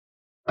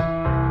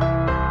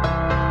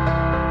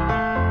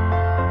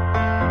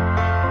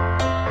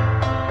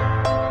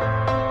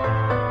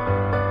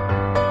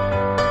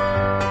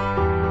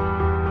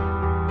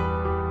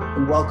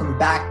welcome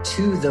back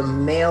to the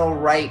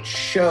Mail-Right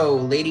Show.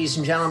 Ladies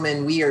and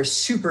gentlemen, we are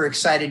super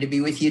excited to be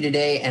with you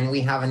today, and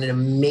we have an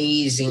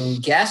amazing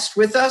guest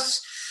with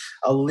us,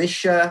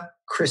 Alicia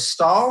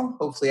Cristal.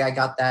 Hopefully I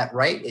got that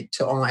right.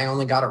 I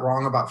only got it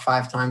wrong about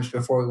 5 times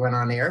before we went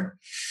on air.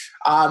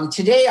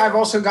 Today, I've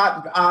also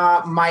got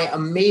my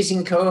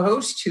amazing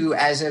co-host who,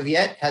 as of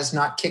yet, has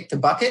not kicked the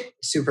bucket.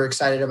 Super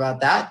excited about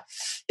that.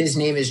 His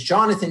name is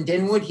Jonathan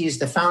Dinwood. He is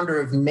the founder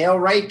of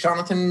Mail-Right.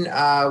 Jonathan,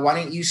 why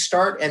don't you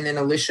start? And then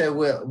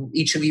Alicia,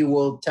 each of you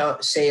will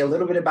say a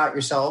little bit about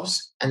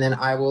yourselves, and then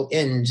I will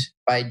end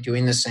by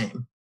doing the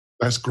same.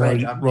 That's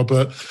great,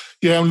 Robert.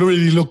 Yeah, I'm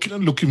really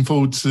looking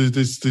forward to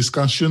this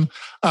discussion.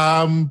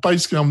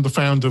 Basically, I'm the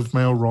founder of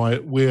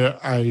Mail-Right. We're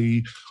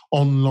a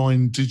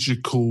online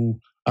digital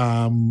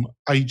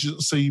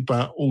agency,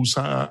 but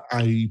also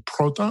a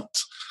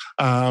product.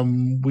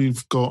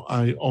 We've got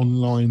an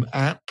online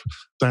app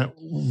that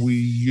we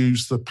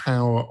use the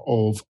power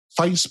of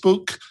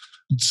Facebook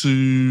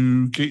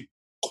to get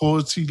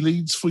quality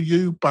leads for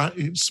you, but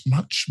it's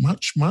much,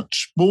 much,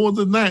 much more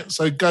than that.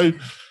 So go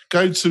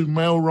to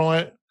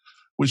Mail-Right,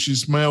 which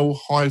is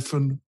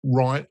mail-right.com,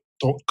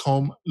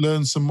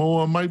 learn some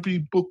more, and maybe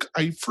book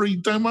a free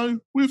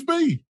demo with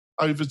me.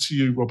 Over to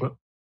you, Robert.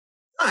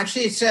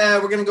 Actually,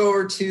 we're going to go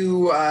over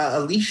to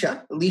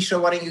Alicia. Alicia,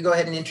 why don't you go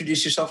ahead and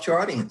introduce yourself to our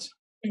audience?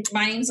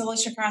 My name's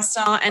Alicia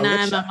Cristal, and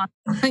Alicia.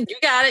 You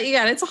got it.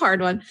 It's a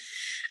hard one.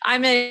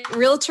 I'm a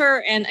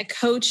realtor and a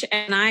coach,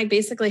 and I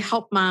basically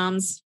help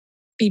moms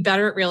be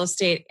better at real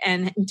estate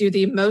and do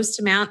the most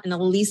amount in the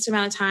least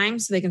amount of time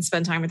so they can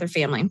spend time with their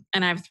family.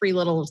 And I have 3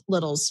 littles,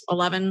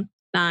 11,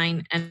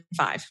 9, and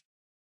 5.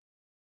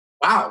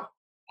 Wow.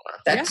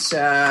 That's...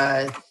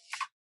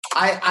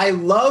 I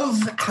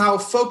love how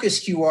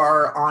focused you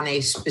are on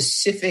a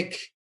specific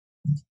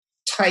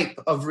type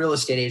of real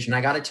estate agent.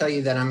 I got to tell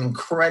you that I'm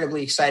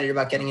incredibly excited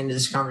about getting into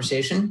this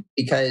conversation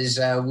because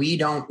John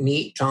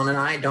and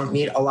I don't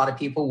meet a lot of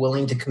people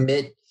willing to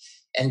commit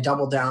and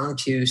double down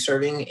to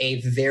serving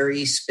a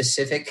very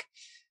specific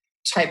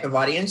type of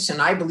audience.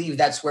 And I believe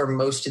that's where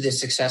most of the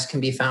success can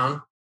be found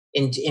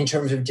in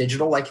terms of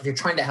digital. Like if you're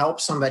trying to help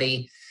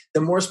somebody, the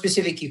more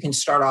specific you can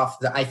start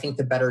off, I think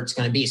the better it's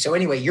going to be. So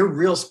anyway, you're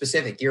real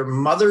specific. You're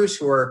mothers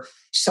who are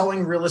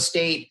selling real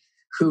estate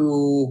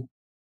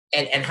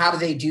and how do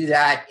they do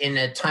that in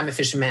a time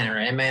efficient manner?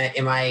 Am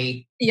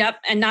I?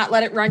 Yep. And not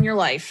let it run your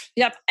life.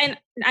 Yep. And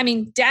I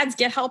mean, dads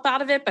get help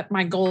out of it, but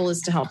my goal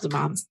is to help the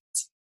moms.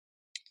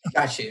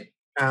 Got you.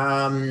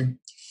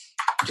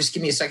 Just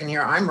give me a second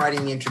here. I'm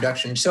writing the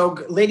introduction. So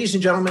ladies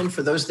and gentlemen,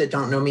 for those that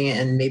don't know me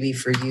and maybe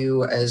for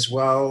you as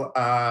well,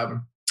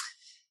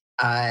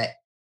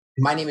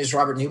 my name is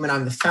Robert Newman.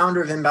 I'm the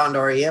founder of Inbound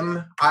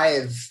REM. I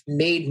have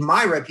made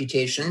my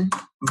reputation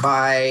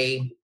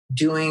by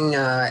doing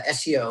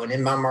SEO and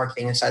inbound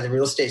marketing inside the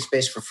real estate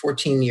space for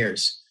 14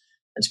 years.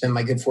 It's been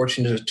my good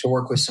fortune to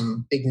work with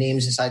some big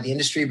names inside the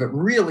industry, but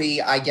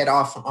really I get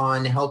off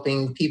on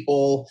helping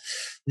people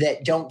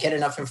that don't get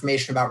enough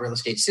information about real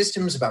estate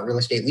systems, about real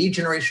estate lead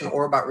generation,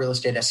 or about real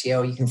estate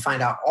SEO. You can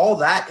find out all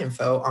that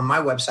info on my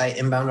website,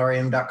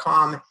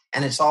 inboundrem.com,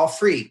 and it's all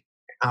free.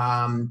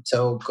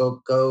 So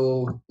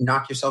go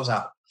knock yourselves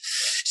out.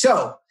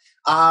 So,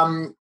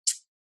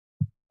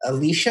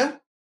 Alicia,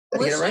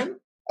 did I get it right?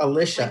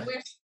 Alicia.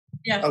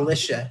 Yeah.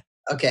 Alicia.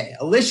 Okay.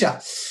 Alicia.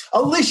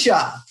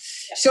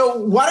 So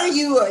why don't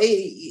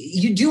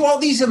you do all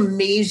these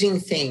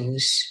amazing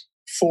things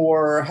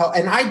for help?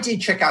 And I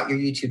did check out your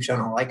YouTube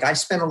channel. Like I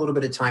spent a little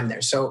bit of time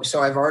there. So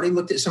I've already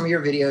looked at some of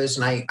your videos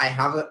and I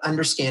have an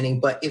understanding,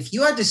 but if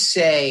you had to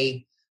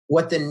say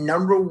what the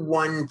number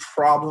one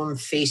problem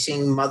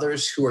facing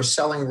mothers who are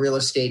selling real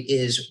estate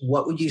is,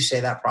 what would you say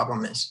that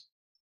problem is?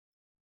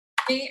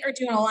 They are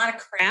doing a lot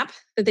of crap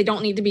that they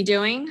don't need to be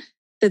doing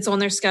that's on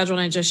their schedule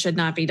and it just should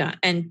not be done.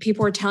 And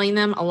people are telling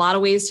them a lot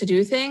of ways to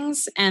do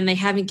things and they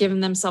haven't given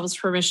themselves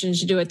permission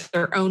to do it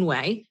their own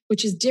way,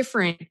 which is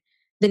different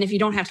than if you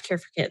don't have to care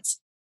for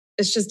kids.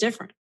 It's just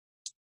different.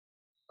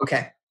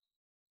 Okay.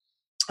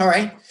 All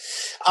right.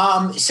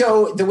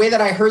 So the way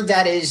that I heard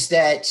that is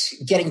that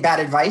getting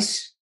bad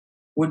advice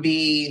would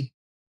be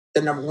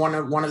the number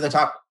one of the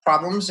top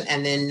problems,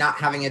 and then not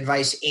having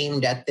advice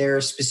aimed at their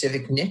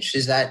specific niche.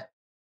 Is that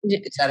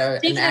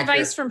taking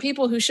advice from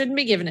people who shouldn't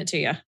be giving it to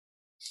you?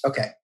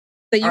 Okay,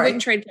 that you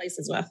wouldn't trade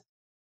places with.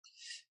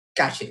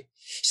 Gotcha.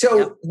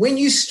 So when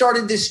you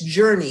started this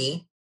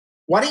journey,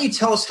 why don't you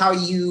tell us how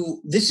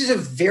this is a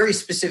very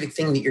specific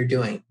thing that you're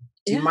doing.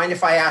 Do you mind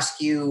if I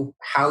ask you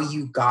how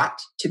you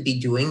got to be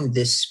doing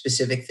this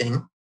specific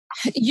thing?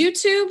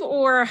 YouTube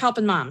or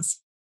helping moms?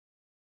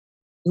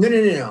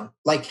 No.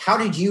 Like, how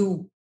did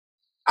you,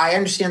 I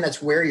understand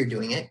that's where you're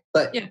doing it,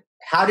 but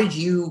how did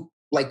you,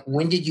 like,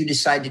 when did you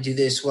decide to do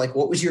this? Like,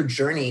 what was your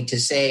journey to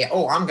say,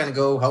 oh, I'm going to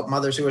go help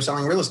mothers who are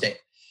selling real estate?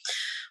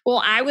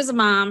 Well, I was a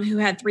mom who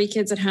had 3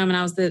 kids at home and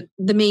I was the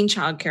main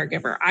child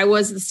caregiver. I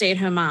was the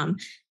stay-at-home mom.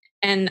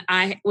 And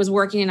I was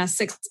working in a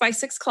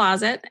 6x6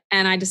 closet,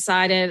 and I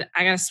decided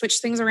I got to switch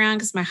things around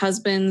because my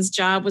husband's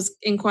job was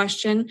in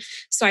question.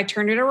 So I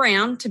turned it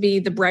around to be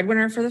the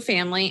breadwinner for the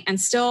family and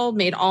still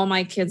made all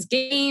my kids'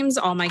 games,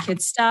 all my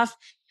kids' stuff,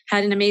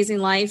 had an amazing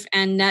life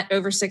and net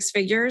over 6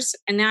 figures.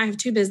 And now I have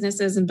 2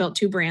 businesses and built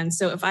 2 brands.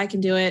 So if I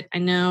can do it, I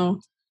know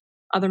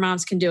other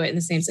moms can do it in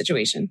the same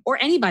situation, or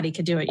anybody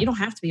could do it. You don't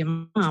have to be a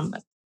mom.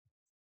 But.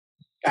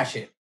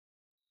 Gotcha.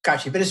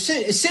 But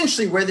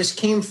essentially where this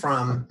came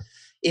from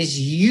is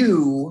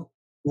you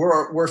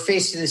were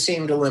faced with the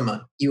same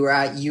dilemma. You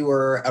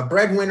were a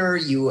breadwinner.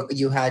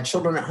 You had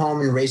children at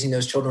home, and raising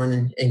those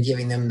children and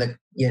giving them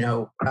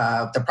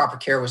the proper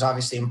care was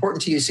obviously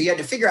important to you. So you had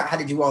to figure out how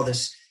to do all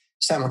this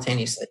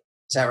simultaneously.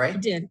 Is that right? I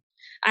did.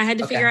 I had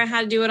to figure out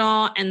how to do it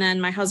all. And then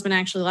my husband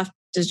actually left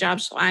his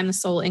job. So I'm the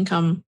sole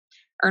income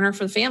earner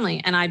for the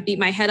family. And I beat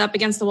my head up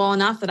against the wall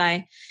enough that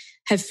I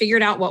have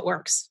figured out what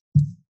works.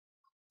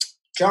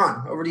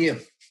 John, over to you.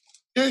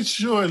 Yeah,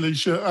 sure,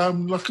 Alicia.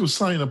 Like I was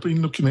saying, I've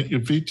been looking at your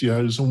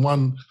videos, and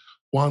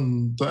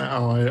one that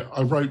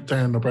I wrote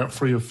down about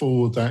 3 or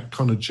 4 that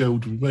kind of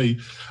gelled with me.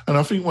 And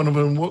I think one of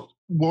them,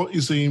 what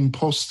is the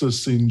imposter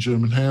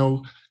syndrome and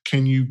how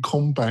can you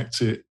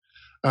combat it?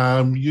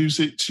 Use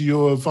it to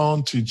your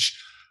advantage.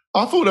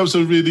 I thought that was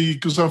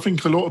because I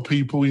think a lot of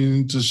people in the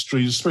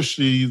industry,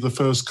 especially the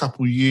first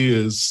couple of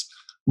years,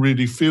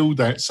 really feel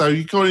that. So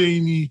you got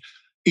any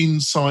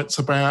insights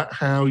about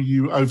how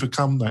you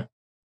overcome that?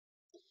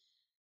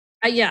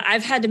 Yeah,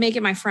 I've had to make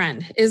it my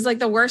friend. It's like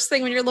the worst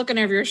thing when you're looking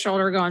over your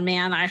shoulder going,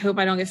 man, I hope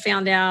I don't get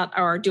found out,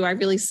 or do I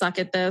really suck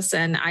at this?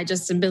 And I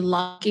just have been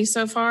lucky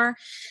so far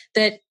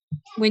that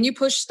when you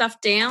push stuff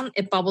down,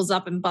 it bubbles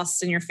up and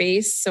busts in your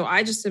face. So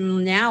I just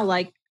am now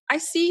like, I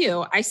see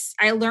you.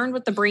 I learned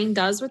what the brain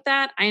does with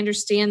that. I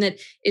understand that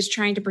it's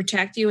trying to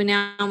protect you. And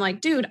now I'm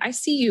like, dude, I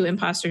see you,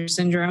 imposter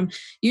syndrome.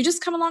 You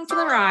just come along for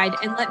the ride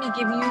and let me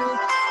give you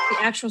the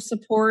actual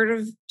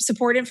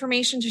support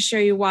information to show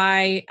you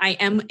why I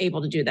am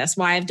able to do this,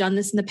 why I've done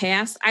this in the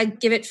past. I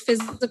give it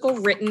physical,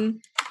 written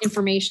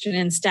information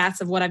and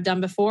stats of what I've done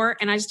before.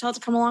 And I just tell it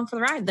to come along for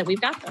the ride, that we've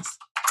got this.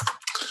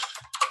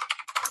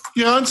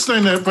 Yeah, I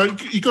understand that.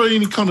 But you got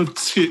any kind of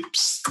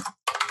tips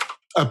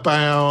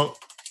about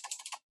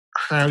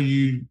how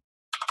you...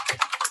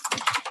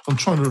 I'm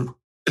trying to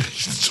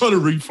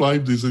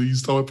reframe this and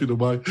he's typing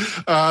away.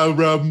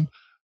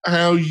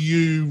 How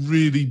you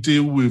really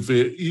deal with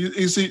it.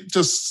 Is it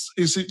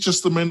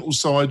just the mental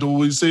side,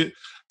 or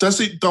does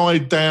it die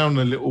down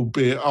a little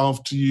bit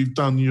after you've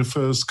done your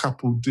first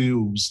couple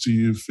deals, do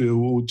you feel?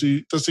 Or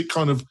does it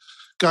kind of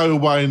go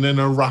away and then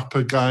erupt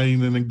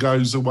again, and then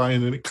goes away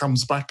and then it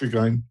comes back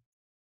again?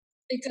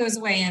 It goes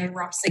away and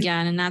erupts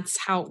again. And that's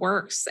how it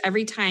works.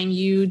 Every time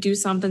you do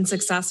something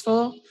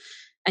successful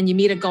and you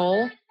meet a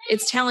goal,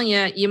 it's telling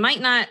you, you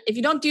might not, if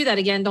you don't do that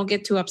again, don't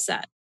get too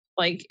upset.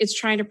 Like, it's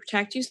trying to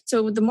protect you.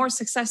 So the more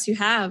success you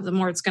have, the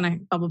more it's going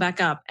to bubble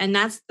back up. And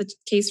that's the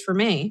case for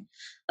me.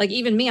 Like,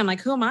 even me, I'm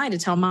like, who am I to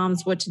tell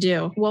moms what to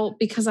do? Well,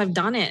 because I've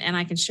done it and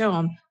I can show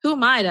them. Who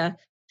am I to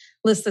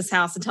list this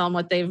house and tell them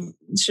what they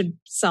should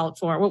sell it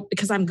for? Well,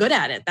 because I'm good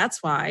at it.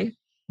 That's why.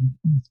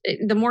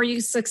 The more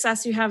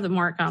success you have, the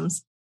more it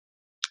comes.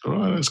 All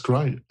right, that's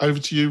great. Over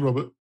to you,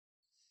 Robert.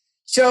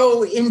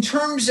 So in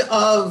terms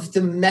of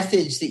the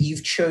methods that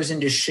you've chosen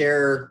to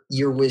share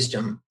your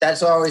wisdom,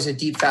 that's always a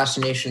deep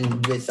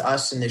fascination with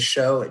us in this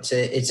show. It's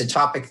a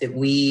topic that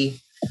we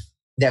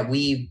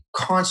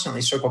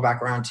constantly circle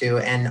back around to.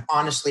 And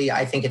honestly,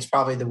 I think it's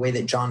probably the way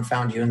that John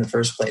found you in the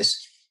first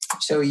place.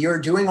 So you're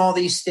doing all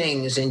these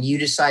things and you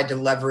decide to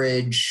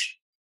leverage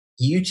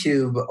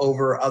YouTube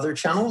over other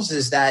channels.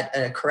 Is that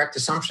a correct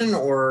assumption,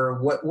 or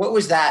what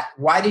was that?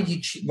 Why did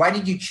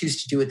you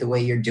choose to do it the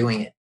way you're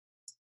doing it?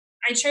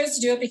 I chose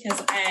to do it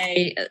because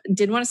I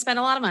didn't want to spend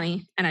a lot of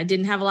money and I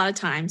didn't have a lot of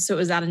time. So it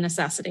was out of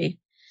necessity.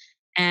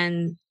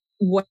 And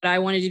what I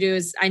wanted to do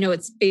is, I know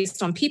it's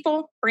based on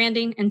people,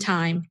 branding, and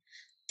time.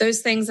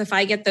 Those things, if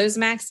I get those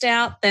maxed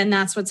out, then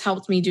that's what's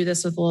helped me do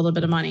this with a little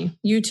bit of money.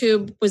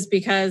 YouTube was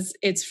because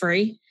it's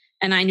free.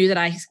 And I knew that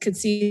I could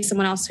see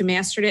someone else who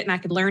mastered it and I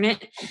could learn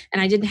it.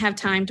 And I didn't have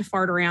time to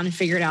fart around and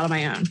figure it out on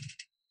my own.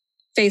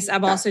 I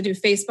also do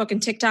Facebook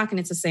and TikTok, and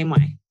it's the same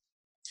way.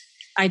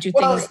 I do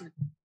things.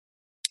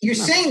 You're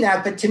saying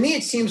that, but to me,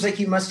 it seems like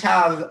you must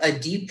have a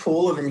deep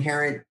pool of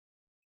inherent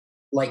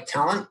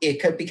talent.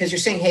 It could, because you're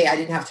saying, hey, I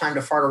didn't have time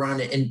to fart around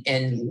it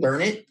and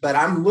learn it. But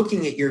I'm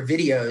looking at your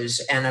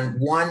videos and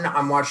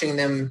I'm watching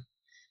them.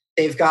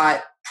 They've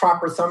got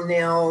proper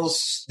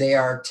thumbnails. They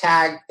are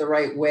tagged the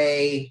right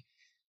way.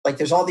 Like,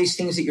 there's all these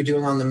things that you're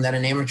doing on them that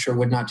an amateur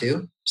would not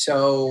do.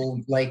 So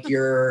like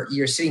you're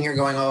sitting here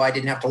going, oh, I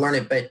didn't have to learn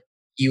it, but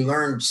you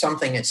learned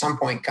something at some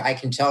point. I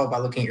can tell by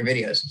looking at your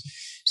videos.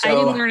 So, I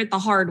didn't learn it the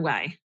hard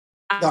way.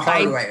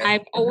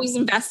 I've always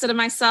invested in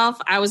myself.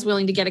 I was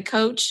willing to get a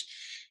coach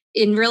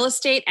in real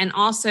estate and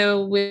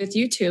also with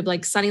YouTube,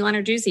 like Sunny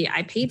Lenarduzzi.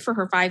 I paid for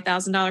her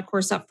 $5,000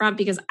 course up front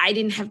because I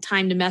didn't have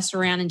time to mess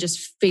around and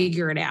just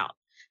figure it out.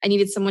 I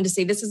needed someone to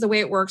say, this is the way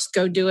it works.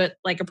 Go do it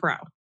like a pro.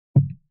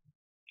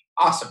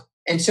 Awesome.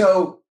 And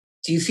so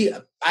Do you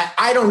feel,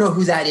 I don't know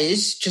who that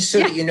is, just so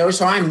that you know,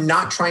 so I'm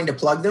not trying to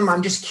plug them.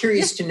 I'm just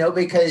curious to know,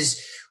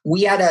 because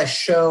we had a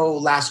show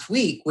last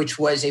week, which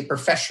was a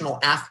professional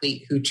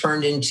athlete who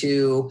turned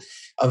into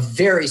a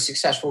very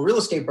successful real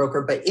estate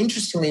broker. But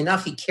interestingly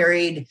enough, he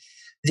carried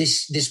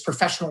this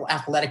professional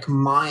athletic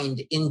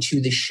mind into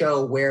the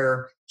show,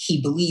 where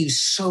he believes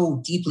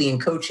so deeply in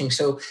coaching.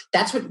 So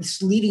that's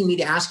what's leading me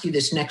to ask you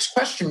this next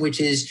question, which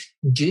is,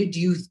 do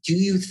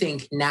you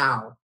think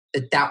now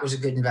that was a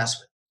good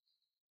investment?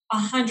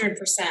 100%.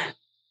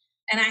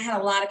 And I had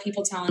a lot of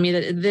people telling me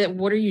that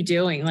what are you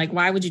doing? Like,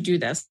 why would you do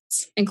this?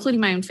 Including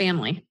my own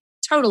family.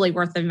 Totally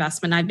worth the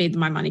investment. I've made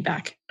my money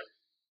back.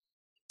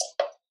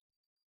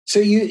 So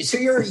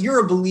you're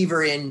a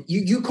believer in,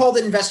 you called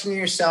it investing in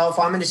yourself.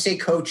 I'm going to say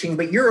coaching,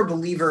 but you're a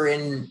believer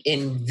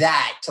in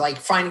that, like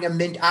finding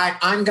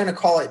I'm going to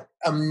call it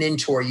a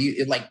mentor.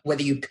 You, like,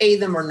 whether you pay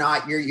them or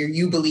not,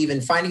 you believe in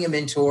finding a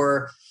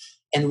mentor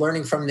and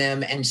learning from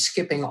them and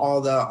skipping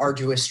all the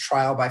arduous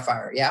trial by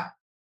fire. Yeah.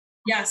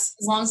 Yes,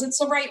 as long as it's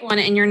the right one,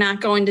 and you're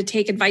not going to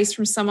take advice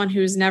from someone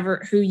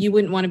who you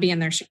wouldn't want to be in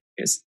their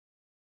shoes.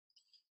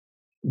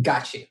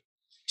 Got you.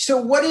 So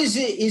what is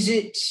it? Is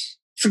it,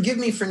 forgive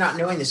me for not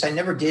knowing this, I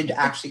never did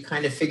actually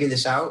kind of figure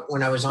this out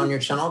when I was on your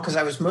channel, because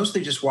I was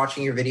mostly just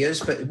watching your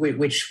videos, but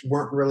which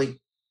weren't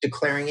really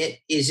declaring it.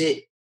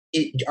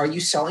 Are you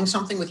selling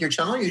something with your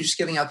channel, or are you just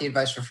giving out the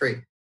advice for free?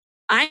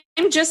 I'm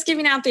just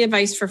giving out the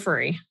advice for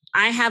free.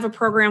 I have a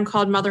program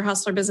called Mother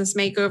Hustler Business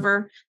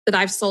Makeover that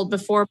I've sold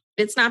before.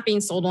 It's not being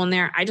sold on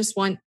there.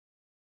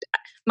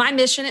 My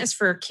mission is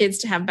for kids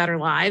to have better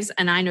lives.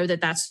 And I know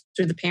that that's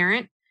through the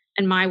parent.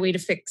 And my way to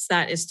fix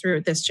that is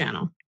through this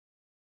channel.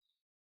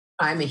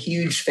 I'm a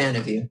huge fan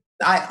of you.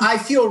 I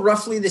feel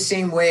roughly the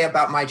same way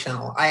about my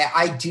channel.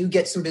 I do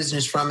get some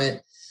business from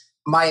it.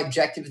 My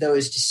objective, though,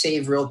 is to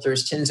save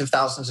realtors tens of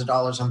thousands of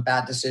dollars on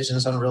bad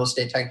decisions on real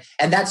estate tech.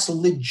 And that's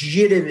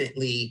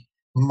legitimately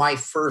my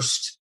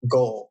first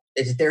goal.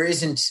 If there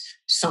isn't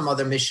some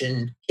other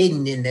mission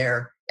hidden in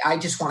there, I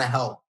just want to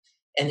help.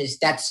 And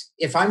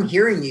if I'm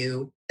hearing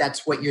you,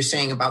 that's what you're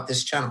saying about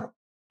this channel.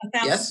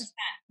 1,000%. Yes?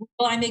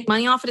 Will I make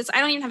money off of it?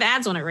 I don't even have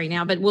ads on it right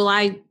now, but will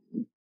I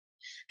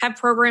have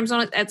programs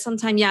on it at some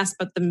time? Yes.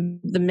 But the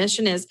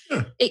mission is,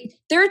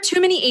 there are too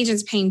many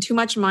agents paying too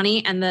much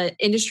money and the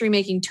industry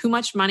making too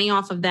much money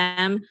off of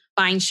them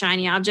buying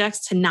shiny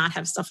objects to not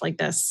have stuff like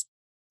this.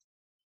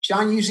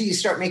 John, usually you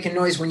start making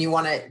noise when you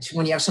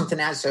have something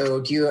to add.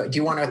 So do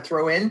you want to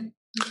throw in?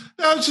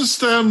 No, just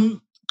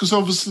because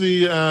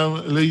obviously,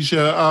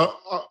 Alicia,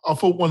 I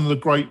thought one of the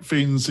great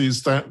things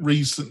is that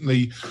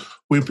recently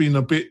we've been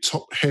a bit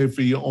top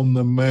heavy on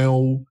the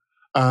male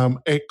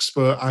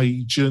expert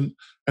agent,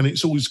 and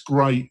it's always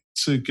great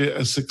to get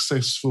a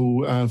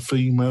successful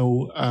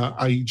female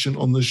agent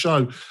on the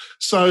show.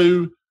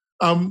 So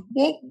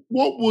what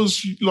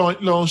was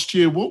like last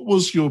year? What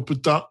was your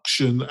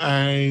production?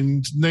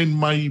 And then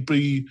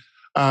maybe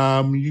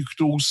you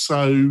could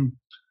also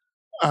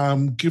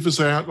give us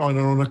an outline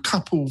on a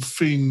couple of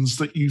things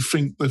that you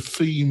think the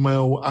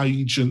female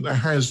agent that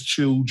has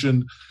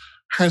children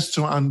has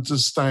to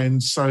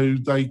understand so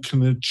they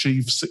can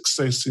achieve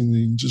success in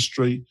the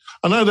industry.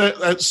 I know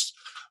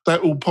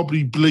that will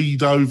probably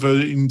bleed over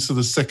into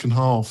the second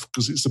half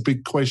because it's a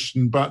big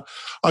question, but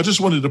I just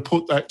wanted to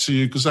put that to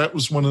you because that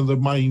was one of the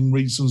main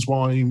reasons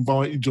why I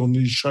invited you on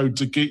this show,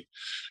 to get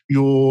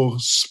your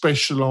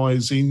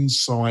specialised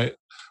insight,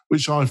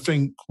 which I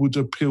think would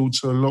appeal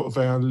to a lot of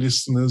our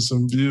listeners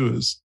and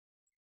viewers.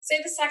 Say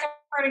the second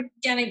part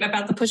again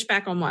about the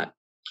pushback on what?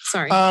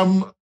 Sorry.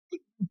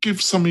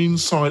 Give some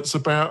insights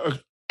about,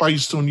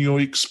 based on your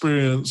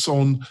experience,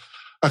 on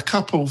a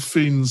couple of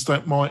things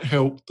that might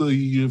help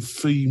the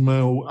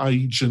female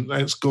agent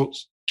that's got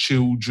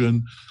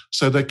children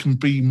so they can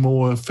be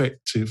more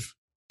effective.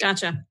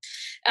 Gotcha.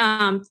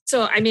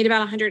 So I made about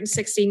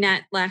 160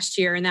 net last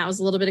year, and that was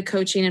a little bit of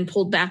coaching and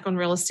pulled back on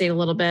real estate a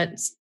little bit.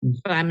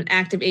 But I'm an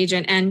active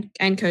agent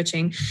and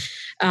coaching.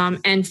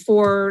 And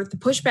for the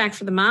pushback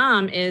for the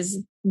mom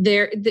is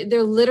they're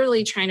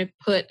literally trying to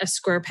put a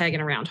square peg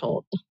in a round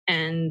hole.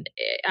 And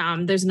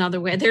there's other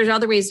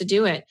ways to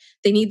do it.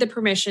 They need the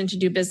permission to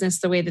do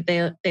business the way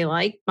that they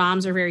like.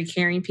 Moms are very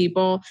caring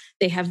people.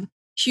 They have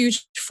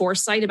huge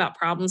foresight about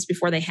problems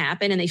before they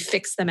happen, and they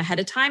fix them ahead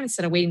of time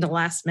instead of waiting till the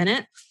last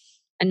minute.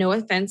 And no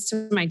offense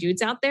to my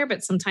dudes out there,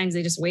 but sometimes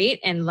they just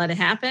wait and let it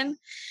happen.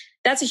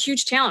 That's a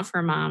huge talent for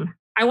a mom.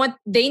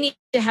 They need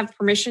to have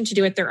permission to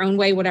do it their own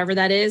way, whatever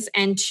that is.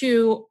 And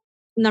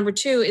number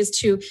two is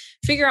to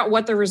figure out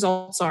what the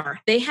results are.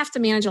 They have to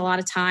manage a lot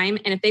of time.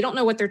 And if they don't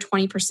know what their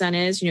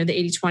 20% is, the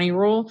 80-20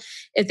 rule,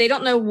 if they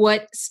don't know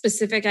what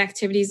specific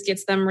activities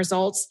gets them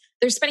results,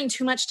 they're spending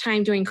too much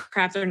time doing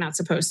crap they're not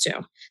supposed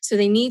to. So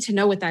they need to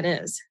know what that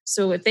is.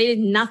 So if they did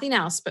nothing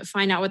else but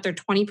find out what their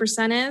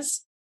 20%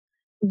 is,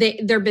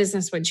 their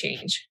business would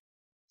change.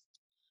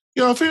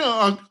 Yeah,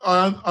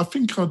 I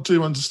think I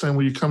do understand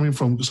where you're coming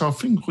from, because I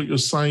think what you're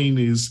saying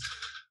is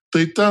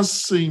there does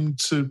seem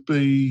to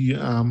be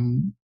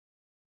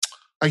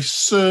a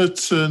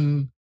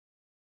certain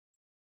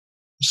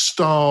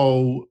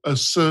style, a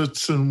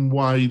certain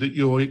way that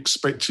you're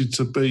expected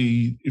to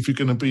be if you're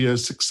going to be a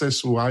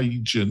successful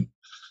agent.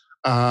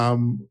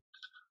 I'm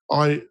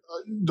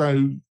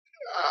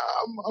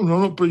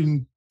not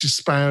being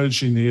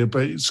disparaging here,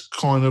 but it's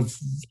kind of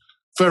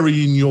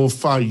very in your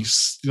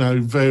face,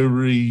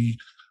 very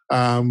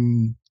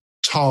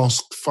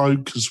task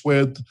focused,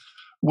 where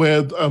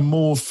a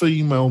more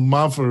female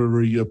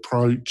mothery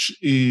approach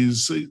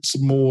it's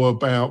more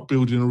about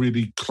building a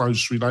really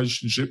close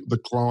relationship with the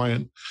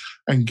client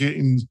and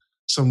getting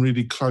some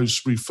really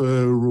close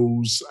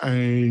referrals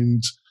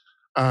and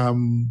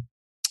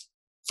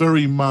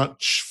very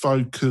much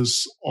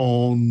focus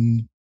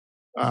on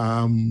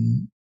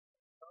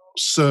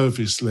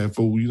service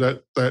level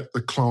that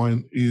the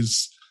client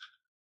is.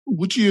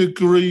 Would you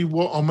agree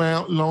what I'm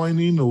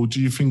outlining, or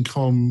do you think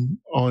I'm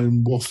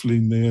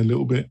waffling there a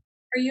little bit?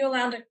 Are you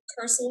allowed to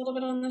curse a little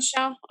bit on the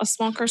show? A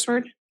small curse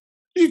word?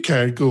 You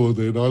can. Go on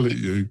then. I'll let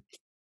you.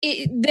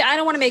 I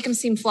don't want to make them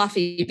seem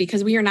fluffy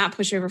because we are not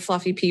pushover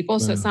fluffy people.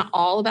 So it's not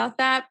all about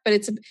that,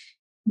 but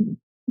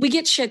we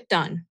get shit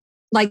done.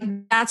 Like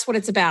that's what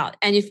it's about.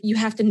 And if you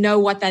have to know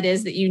what that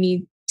is that you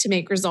need to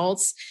make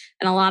results.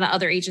 And a lot of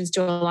other agents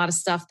do a lot of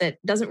stuff that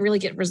doesn't really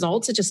get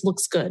results. It just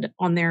looks good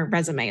on their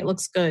resume. It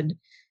looks good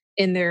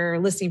in their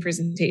listing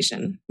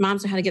presentation.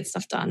 Moms know how to get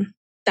stuff done.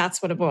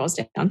 That's what it boils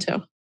down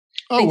to.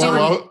 Oh,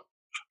 well,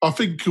 I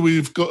think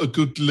we've got a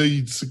good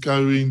lead to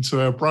go into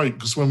our break,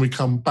 because when we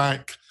come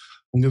back,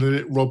 I'm going to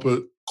let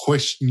Robert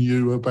question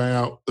you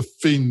about the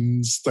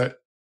fins that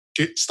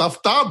get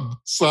stuff done.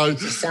 So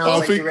sounds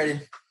like you're ready.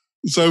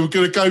 So we're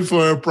going to go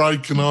for our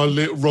break, and I'll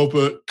let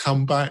Robert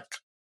come back.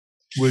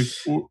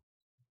 All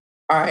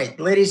right,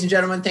 ladies and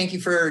gentlemen, thank you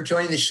for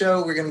joining the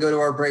show. We're going to go to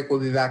our break. We'll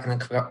be back in a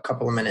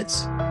couple of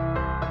minutes.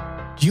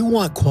 Do you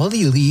want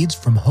quality leads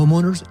from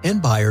homeowners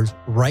and buyers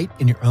right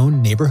in your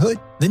own neighborhood?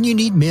 Then you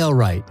need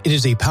MailRight. It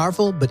is a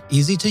powerful but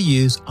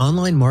easy-to-use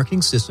online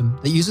marketing system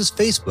that uses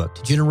Facebook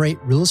to generate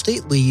real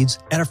estate leads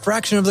at a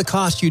fraction of the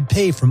cost you'd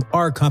pay from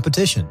our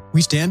competition.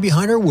 We stand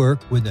behind our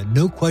work with a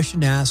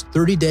no-question-asked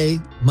 30-day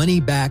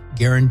money-back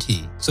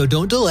guarantee. So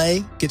don't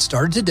delay. Get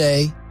started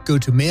today. Go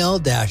to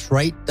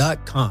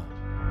mail-right.com.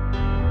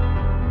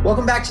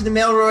 Welcome back to the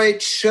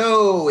MailRight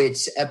Show.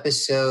 It's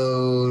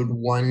episode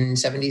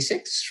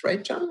 176,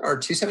 right, John? Or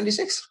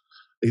 276?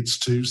 It's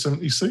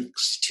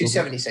 276.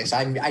 276.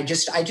 I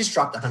just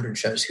dropped 100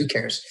 shows. Who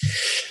cares?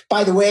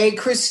 By the way,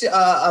 Chris,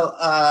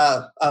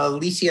 Alicia.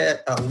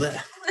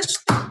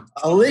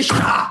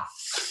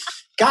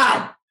 God,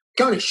 I'm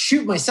going to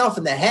shoot myself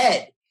in the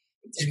head.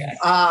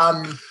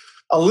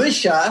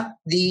 Alicia,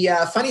 the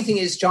funny thing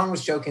is, John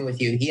was joking with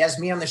you. He has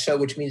me on the show,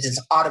 which means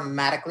it's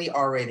automatically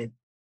R-rated.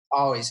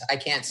 Always. I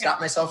can't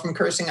stop myself from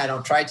cursing. I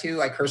don't try to.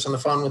 I curse on the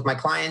phone with my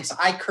clients.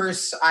 I've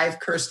cursed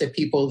at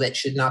people that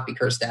should not be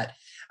cursed at.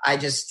 I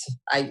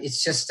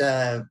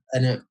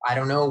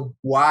don't know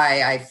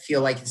why I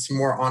feel like it's a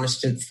more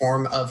honest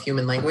form of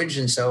human language.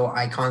 And so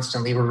I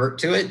constantly revert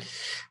to it.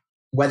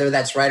 Whether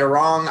that's right or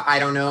wrong, I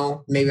don't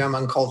know. Maybe I'm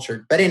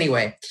uncultured. But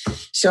anyway,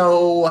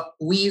 so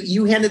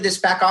you handed this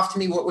back off to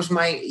me. What was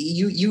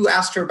you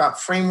asked her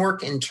about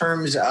framework in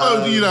terms of...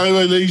 Oh,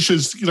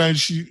 Alicia's,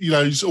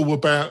 it's all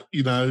about,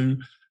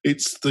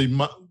 it's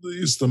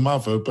the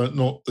mother, but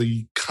not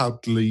the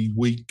cuddly,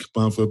 weak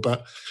mother.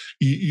 But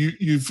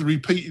you've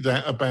repeated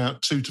that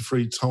about 2 to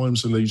 3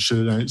 times,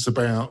 Alicia. It's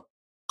about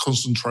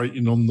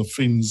concentrating on the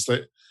things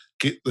that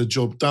get the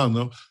job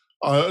done.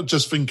 I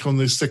just think on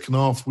this second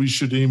half, we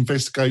should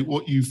investigate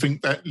what you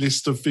think that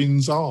list of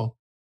things are.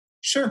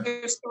 Sure.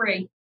 There's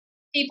 3.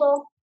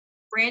 People,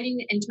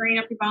 branding, and turning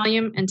up your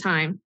volume, and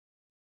time.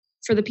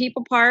 For the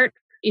people part,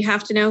 you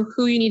have to know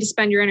who you need to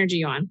spend your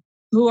energy on.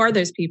 Who are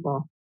those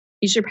people?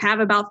 You should have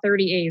about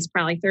 30 A's,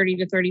 probably 30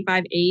 to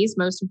 35 A's,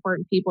 most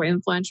important people,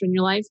 influential in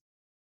your life.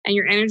 And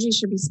your energy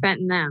should be spent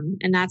in them.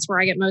 And that's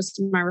where I get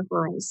most of my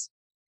referrals.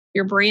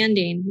 Your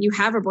branding. You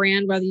have a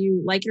brand, whether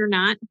you like it or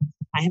not.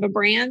 I have a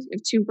brand, I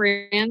have 2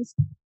 brands,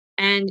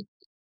 and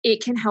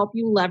it can help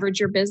you leverage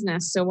your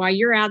business. So while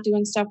you're out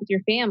doing stuff with your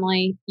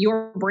family,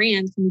 your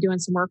brand can be doing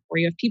some work for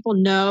you. If people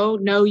know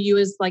you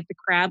as like the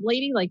crab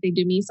lady, like they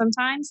do me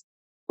sometimes,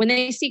 when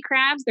they see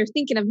crabs, they're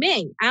thinking of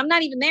me. I'm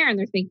not even there and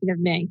they're thinking of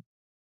me.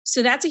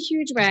 So that's a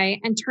huge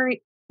way. And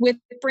with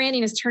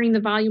branding is turning the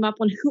volume up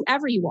on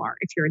whoever you are.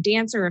 If you're a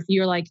dancer, if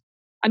you're like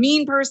a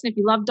mean person, if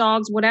you love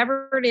dogs,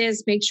 whatever it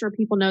is, make sure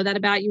people know that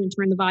about you and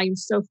turn the volume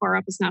so far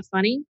up it's not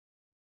funny.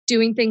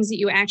 Doing things that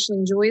you actually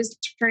enjoy is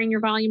turning your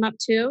volume up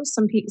too.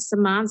 Some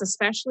moms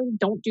especially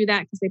don't do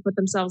that because they put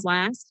themselves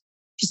last.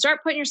 If you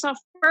start putting yourself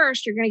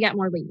first, you're going to get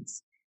more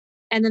leads.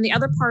 And then the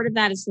other part of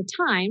that is the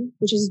time,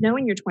 which is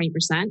knowing your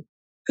 20%,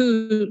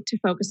 who to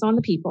focus on,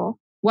 the people,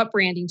 what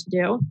branding to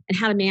do, and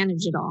how to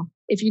manage it all.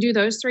 If you do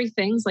those 3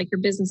 things, like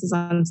your business is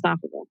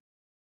unstoppable.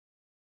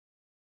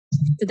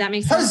 Did that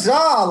make sense?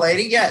 Huzzah,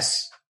 lady.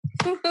 Yes.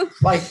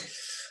 Like,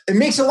 it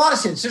makes a lot of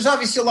sense. There's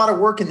obviously a lot of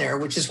work in there,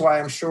 which is why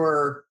I'm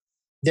sure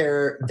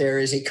there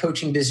is a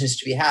coaching business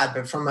to be had.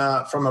 But from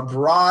a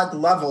broad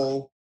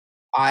level,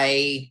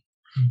 I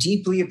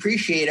deeply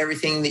appreciate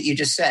everything that you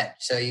just said.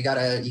 So you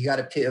gotta,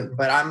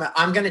 but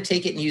I'm going to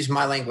take it and use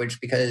my language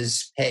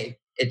because, hey,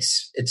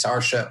 it's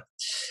our show.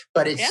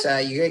 But it's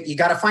you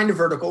got to find a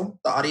vertical,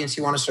 the audience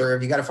you want to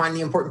serve. You got to find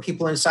the important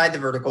people inside the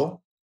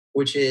vertical,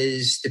 which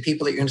is the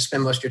people that you're going to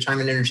spend most of your time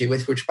and energy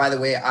with, which, by the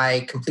way,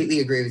 I completely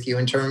agree with you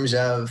in terms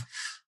of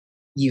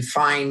you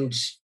find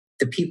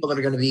the people that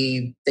are going to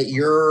be that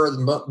you're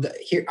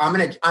here. I'm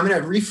going to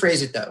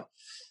rephrase it though.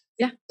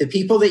 Yeah. The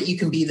people that you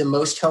can be the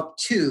most help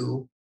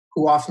to,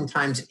 who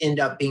oftentimes end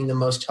up being the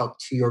most help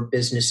to your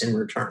business in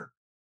return.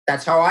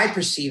 That's how I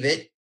perceive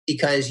it,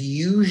 because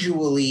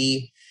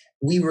usually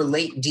we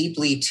relate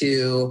deeply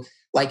to,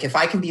 like, if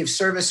I can be of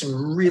service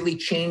and really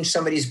change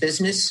somebody's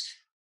business,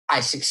 I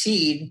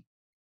succeed.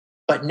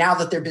 But now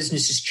that their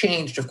business has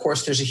changed, of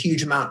course, there's a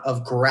huge amount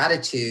of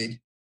gratitude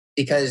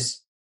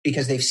because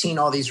they've seen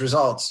all these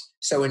results.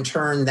 So in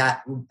turn,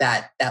 that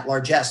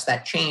largesse,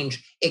 that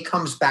change, it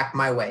comes back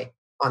my way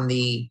on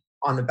the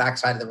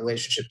backside of the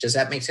relationship. Does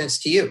that make sense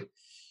to you?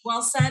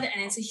 Well said.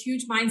 And it's a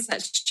huge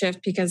mindset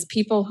shift, because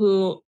people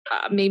who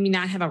maybe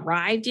not have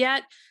arrived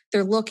yet,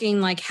 they're looking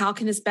like, how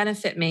can this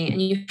benefit me?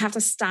 And you have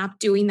to stop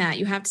doing that.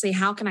 You have to say,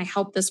 how can I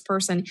help this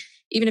person?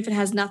 Even if it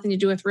has nothing to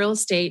do with real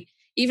estate,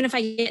 even if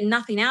I get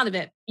nothing out of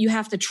it, you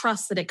have to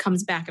trust that it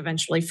comes back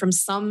eventually from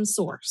some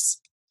source.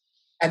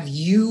 Have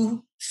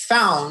you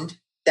found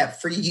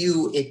that for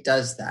you, it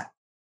does that?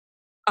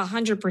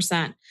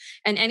 100%.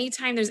 And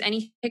anytime there's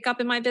any hiccup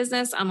in my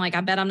business, I'm like,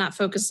 I bet I'm not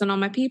focusing on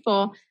my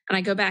people. And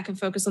I go back and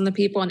focus on the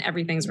people and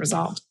everything's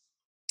resolved.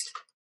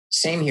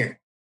 Same here.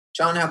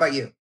 John, how about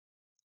you?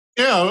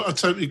 Yeah, I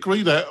totally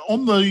agree that.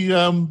 On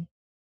the,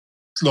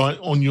 like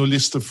on your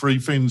list of 3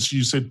 things,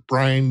 you said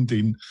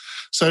branding.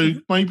 So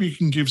maybe you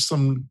can give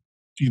some,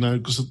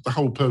 because the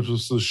whole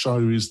purpose of the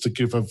show is to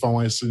give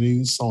advice and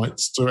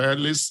insights to our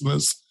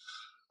listeners.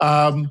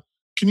 Can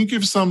you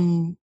give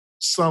some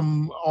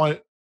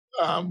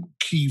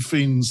key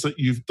things that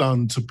you've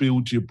done to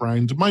build your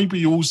brand?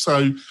 Maybe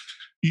also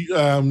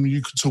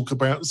you could talk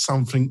about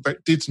something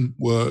that didn't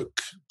work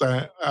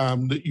that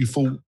you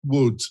thought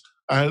would,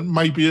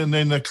 and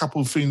then a couple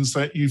of things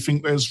that you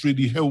think has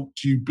really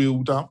helped you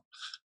build up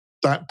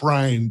that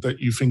brand that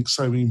you think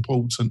so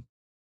important.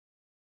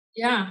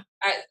 Yeah,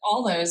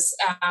 all those.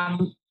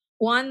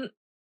 One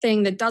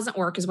thing that doesn't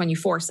work is when you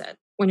force it.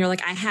 When you're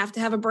like, I have to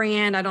have a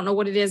brand. I don't know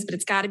what it is, but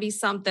it's got to be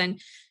something.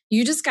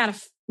 You just got to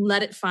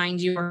let it find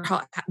you, or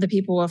the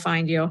people will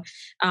find you.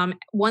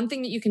 One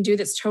thing that you can do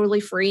that's totally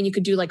free, and you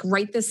could do like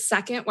right this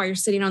second while you're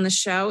sitting on the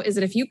show, is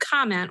that if you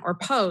comment or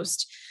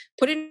post,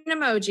 put in an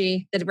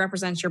emoji that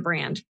represents your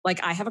brand.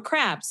 Like, I have a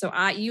crab, so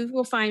you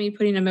will find me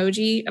putting an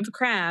emoji of a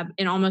crab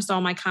in almost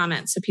all my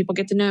comments, so people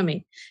get to know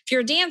me. If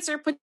you're a dancer,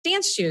 put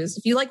dance shoes.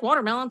 If you like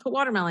watermelon, put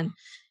watermelon.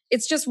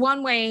 It's just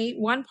one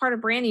part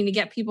of branding to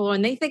get people,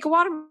 when they think of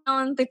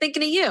watermelon, they're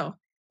thinking of you.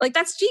 Like,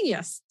 that's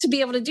genius to be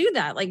able to do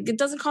that. Like, it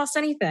doesn't cost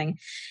anything.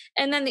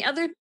 And then the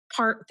other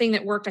thing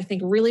that worked, I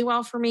think, really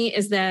well for me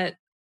is that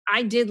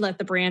I did let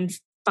the brand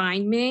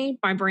find me.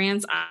 My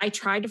brands, I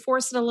tried to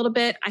force it a little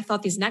bit. I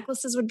thought these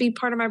necklaces would be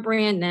part of my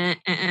brand.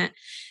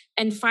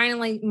 And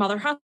finally, Mother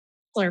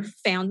Hustler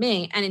found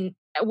me. And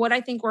what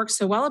I think works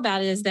so well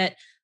about it is that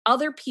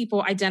other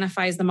people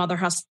identify as the Mother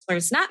Hustler.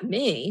 It's not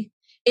me.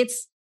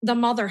 It's the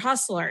Mother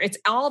Hustler. It's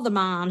all the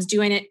moms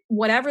doing it,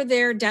 whatever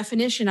their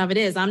definition of it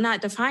is. I'm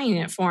not defining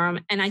it for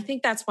them. And I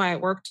think that's why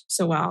it worked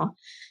so well.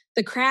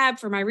 The crab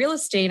for my real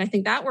estate, I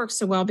think that works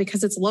so well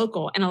because it's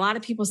local. And a lot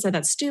of people said,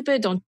 that's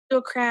stupid. Don't do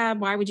a crab.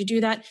 Why would you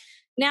do that?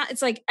 Now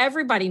it's like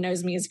everybody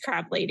knows me as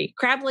Crab Lady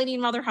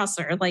and Mother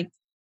Hustler. Like,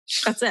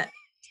 that's it.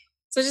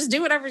 So just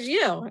do whatever's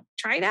you.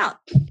 Try it out.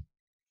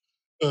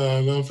 I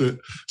love it.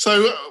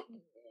 So,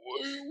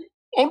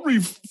 Henri,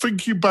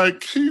 thinking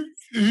back,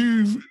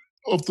 who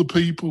of the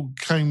people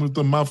came with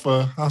the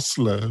Mother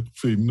Hustler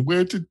thing?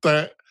 Where did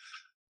that?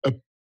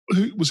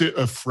 Was it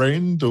a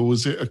friend or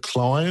was it a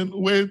client?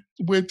 Where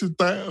did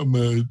that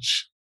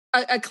emerge?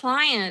 A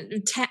client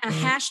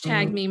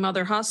hashtagged me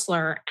Mother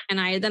Hustler, and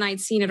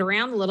I'd seen it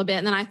around a little bit,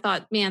 and then I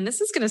thought, man,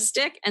 this is going to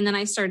stick. And then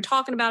I started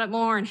talking about it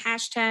more and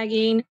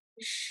hashtagging,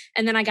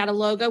 and then I got a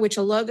logo, which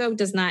a logo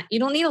does not. You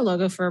don't need a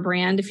logo for a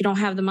brand if you don't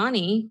have the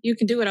money. You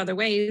can do it other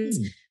ways.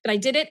 But I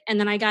did it, and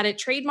then I got it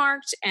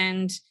trademarked,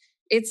 and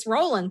it's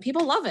rolling.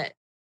 People love it,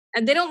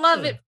 and they don't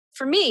love it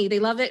for me. They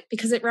love it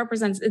because it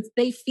represents it.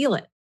 They feel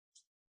it.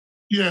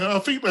 Yeah, I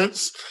think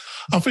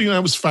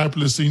that was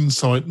fabulous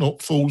insight.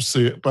 Not force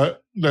it,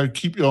 but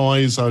keep your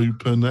eyes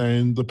open,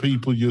 and the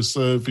people you're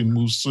serving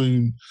will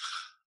soon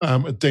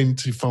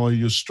identify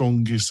your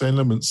strongest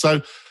elements.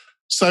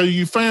 So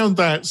you found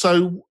that.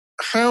 So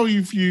how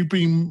have you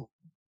been?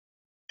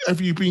 Have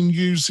you been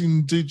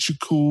using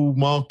digital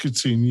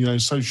marketing,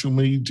 social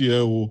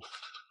media or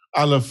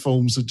other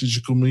forms of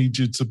digital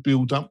media to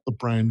build up the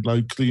brand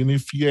locally? And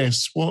if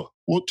yes, what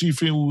do you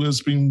feel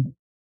has been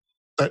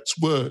that's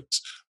worked,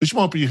 which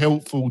might be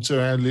helpful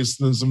to our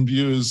listeners and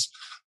viewers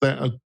that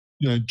are,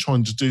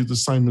 trying to do the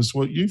same as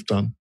what you've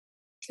done?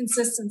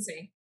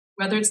 Consistency.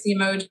 Whether it's the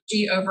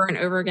emoji over and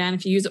over again,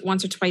 if you use it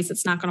once or twice,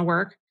 it's not going to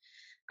work.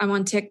 I'm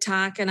on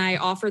TikTok, and I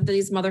offered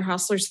these Mother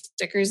Hustler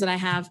stickers that I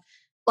have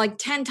like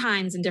 10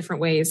 times in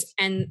different ways.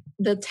 And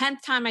the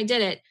 10th time I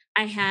did it,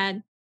 I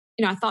had,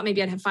 I thought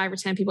maybe I'd have 5 or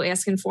 10 people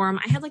asking for them.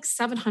 I had like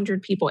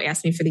 700 people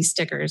ask me for these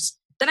stickers.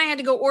 Then I had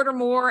to go order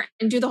more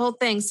and do the whole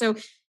thing. So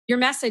your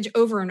message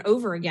over and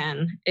over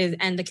again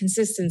and the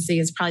consistency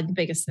is probably the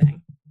biggest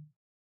thing.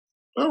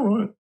 All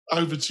right.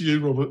 Over to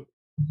you, Robert.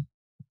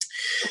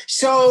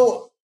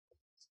 So,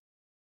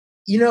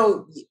 we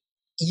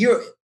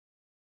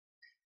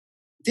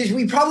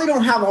probably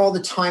don't have all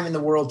the time in the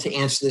world to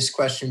answer this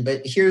question,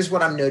 but here's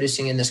what I'm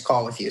noticing in this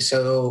call with you.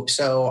 So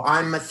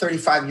I'm a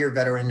 35-year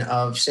veteran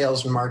of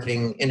sales and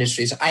marketing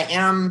industries. I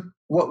am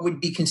what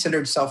would be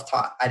considered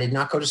self-taught. I did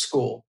not go to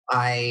school.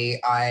 I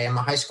am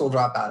a high school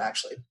dropout,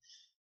 actually.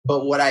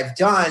 But what I've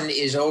done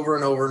is over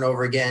and over and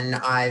over again,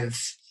 I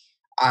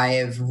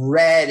have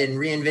read and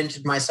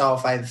reinvented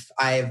myself.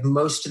 I've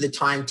most of the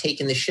time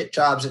taken the shit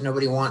jobs that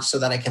nobody wants so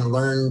that I can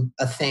learn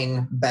a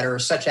thing better,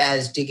 such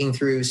as digging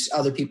through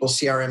other people's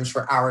CRMs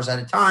for hours at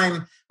a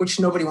time, which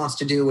nobody wants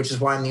to do, which is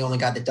why I'm the only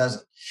guy that does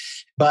it.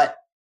 But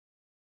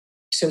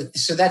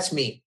so that's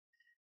me.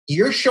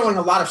 You're showing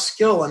a lot of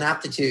skill and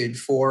aptitude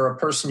for a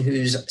person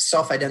who's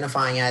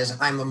self-identifying as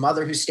I'm a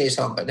mother who stays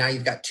home. But now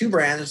you've got 2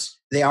 brands.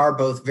 They are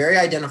both very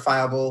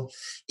identifiable.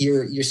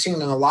 You're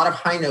singing a lot of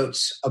high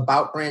notes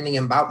about branding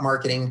and about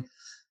marketing.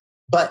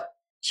 But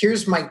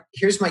here's my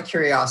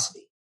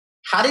curiosity.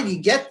 How did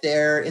you get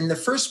there in the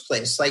first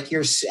place? Like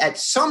at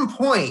some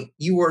point,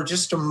 you were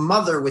just a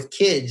mother with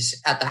kids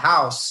at the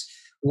house.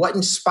 What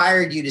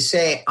inspired you to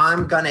say,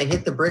 I'm going to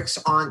hit the bricks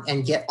on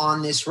and get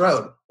on this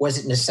road? Was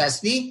it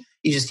necessity?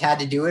 You just had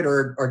to do it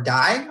or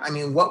die? I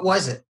mean, what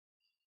was it?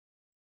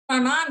 My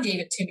mom gave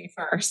it to me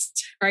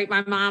first, right?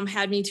 My mom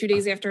had me 2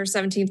 days after her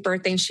 17th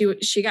birthday, and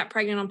she got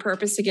pregnant on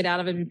purpose to get out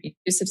of an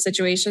abusive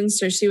situation.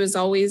 So she was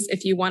always,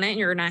 if you want it and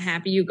you're not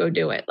happy, you go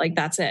do it. Like,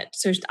 that's it.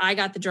 So I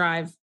got the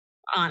drive,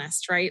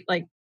 honest, right?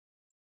 Like,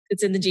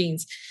 it's in the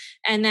genes.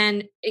 And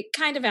then it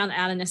kind of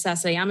out of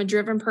necessity. I'm a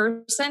driven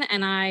person,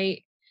 and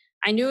I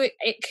knew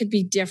it could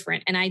be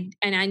different. And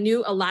I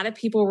knew a lot of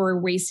people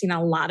were wasting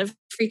a lot of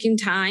freaking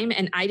time,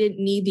 and I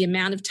didn't need the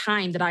amount of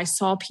time that I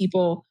saw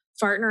people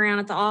farting around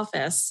at the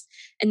office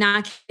and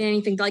not getting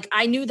anything. Like,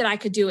 I knew that I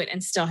could do it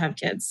and still have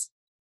kids.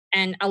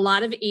 And a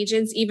lot of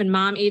agents, even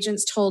mom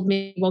agents, told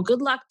me, well,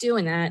 good luck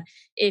doing that.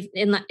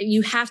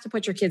 You have to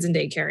put your kids in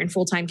daycare, in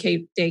full-time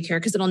daycare,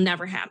 because it'll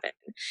never happen.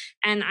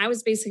 And I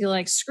was basically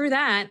like, screw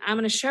that. I'm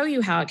going to show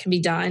you how it can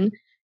be done.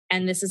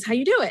 And this is how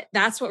you do it.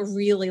 That's what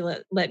really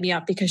lit me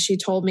up, because she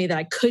told me that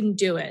I couldn't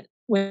do it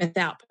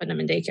without putting them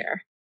in daycare.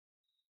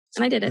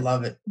 And I did it.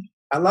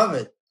 I love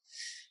it.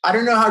 I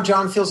don't know how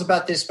John feels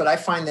about this, but I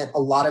find that a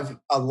lot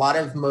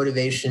of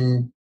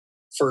motivation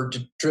for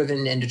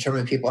driven and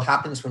determined people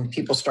happens when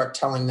people start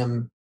telling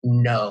them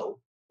no.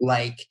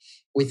 Like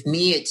with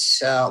me,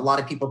 it's a lot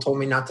of people told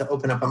me not to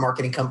open up a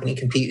marketing company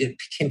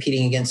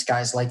competing against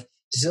guys like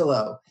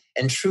Zillow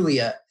and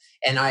Trulia.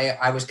 And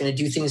I was going to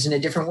do things in a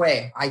different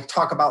way. I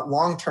talk about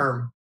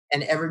long-term,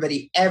 and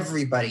everybody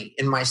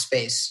in my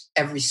space,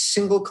 every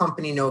single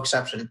company, no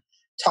exception,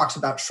 talks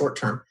about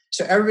short-term.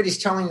 So everybody's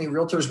telling me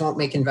realtors won't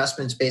make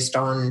investments based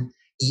on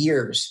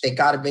years. They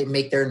got to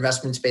make their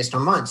investments based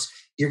on months.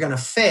 You're going to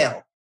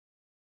fail.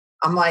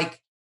 I'm like,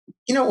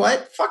 you know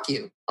what? Fuck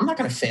you. I'm not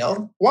going to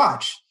fail.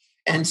 Watch.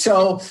 And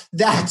so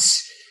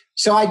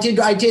I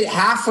did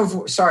half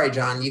of, sorry,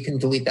 John, you can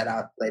delete that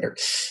out later.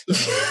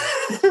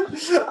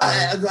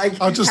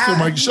 I just got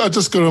to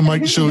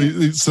make sure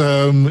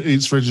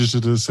it's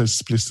registered as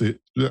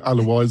explicit.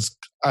 Otherwise,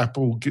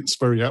 Apple gets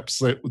very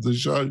upset with the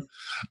show.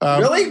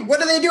 Really? What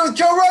do they do with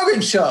Joe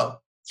Rogan's show?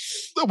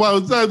 Well,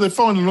 they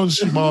find an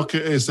honesty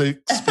market as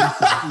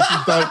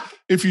explicit.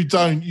 If you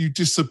don't, you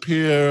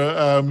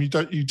disappear.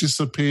 You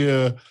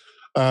disappear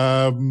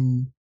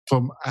from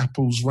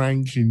Apple's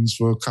rankings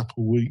for a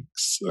couple of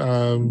weeks.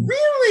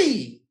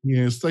 Really?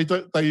 Yes, they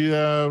don't.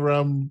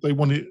 They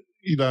want it.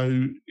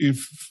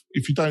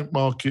 If you don't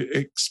mark it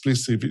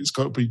explicit, it's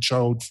got to be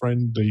child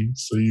friendly.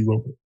 See,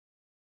 Robert.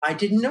 I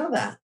didn't know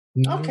that.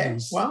 Okay,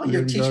 well,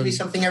 you're teaching me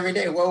something every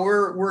day. Well,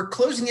 we're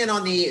closing in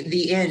on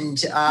the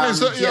end.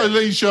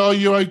 Alicia, are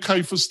you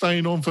okay for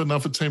staying on for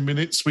another 10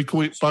 minutes? We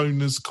call it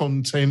bonus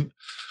content,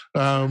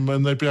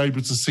 and they'll be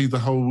able to see the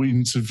whole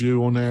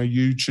interview on our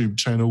YouTube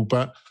channel.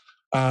 But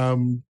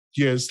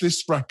yes,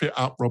 let's wrap it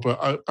up,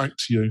 Robert. Back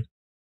to you.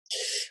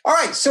 All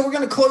right, so we're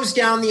going to close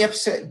down the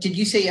episode. Did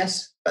you say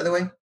yes, by the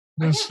way?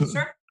 Yes,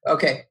 sure.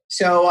 Okay,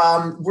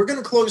 so we're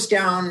going to close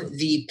down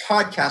the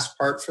podcast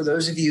part. For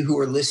those of you who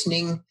are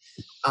listening,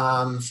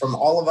 from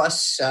all of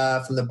us,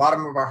 from the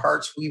bottom of our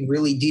hearts, we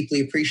really deeply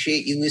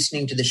appreciate you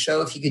listening to the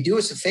show. If you could do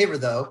us a favor,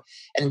 though,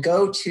 and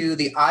go to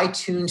the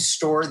iTunes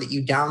store that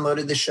you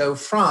downloaded the show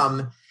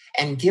from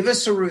and give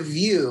us a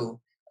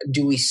review.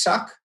 Do we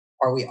suck?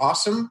 Are we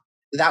awesome?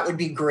 That would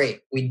be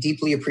great. We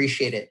deeply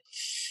appreciate it.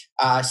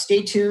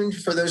 Stay tuned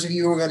for those of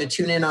you who are going to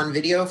tune in on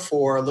video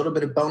for a little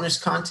bit of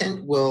bonus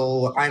content.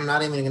 I'm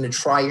not even going to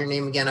try your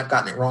name again. I've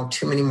gotten it wrong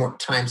too many more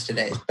times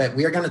today. But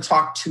we are going to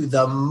talk to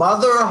the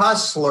mother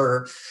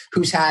hustler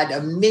who's had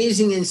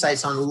amazing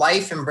insights on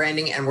life and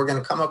branding. And we're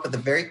going to come up with a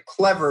very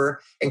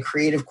clever and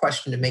creative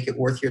question to make it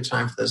worth your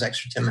time for those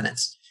extra 10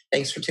 minutes.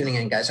 Thanks for tuning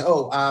in, guys.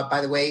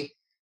 By the way,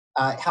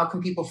 how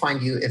can people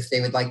find you if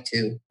they would like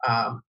to?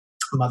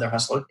 Mother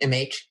Hustler,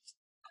 MH.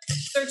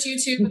 Search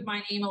YouTube with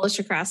my name,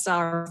 Alicia Krastow,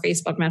 or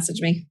Facebook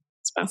message me.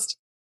 It's best.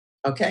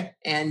 Okay.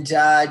 And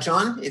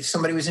John, if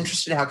somebody was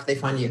interested, how could they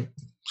find you?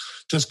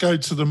 Just go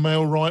to the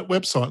MailRight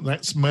website.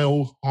 That's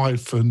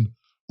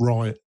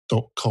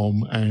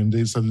mail-right.com. And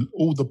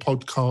all the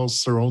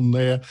podcasts are on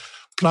there.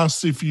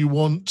 Plus, if you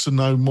want to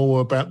know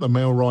more about the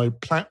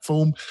MailRight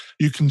platform,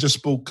 you can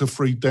just book a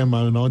free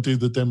demo, and I do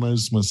the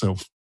demos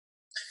myself.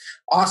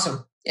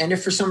 Awesome. And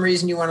if for some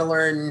reason you want to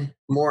learn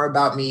more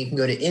about me, you can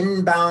go to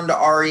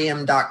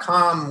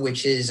inboundrem.com,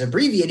 which is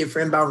abbreviated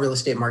for Inbound Real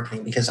Estate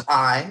Marketing, because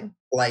I,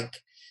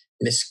 like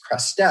Miss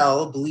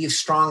Krastow, believe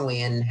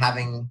strongly in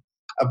having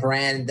a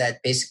brand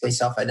that basically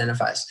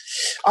self-identifies.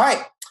 All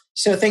right.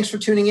 So thanks for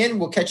tuning in.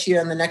 We'll catch you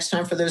on the next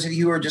time. For those of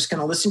you who are just going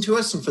to listen to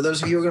us, and for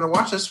those of you who are going to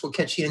watch us, we'll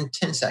catch you in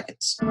 10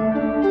 seconds.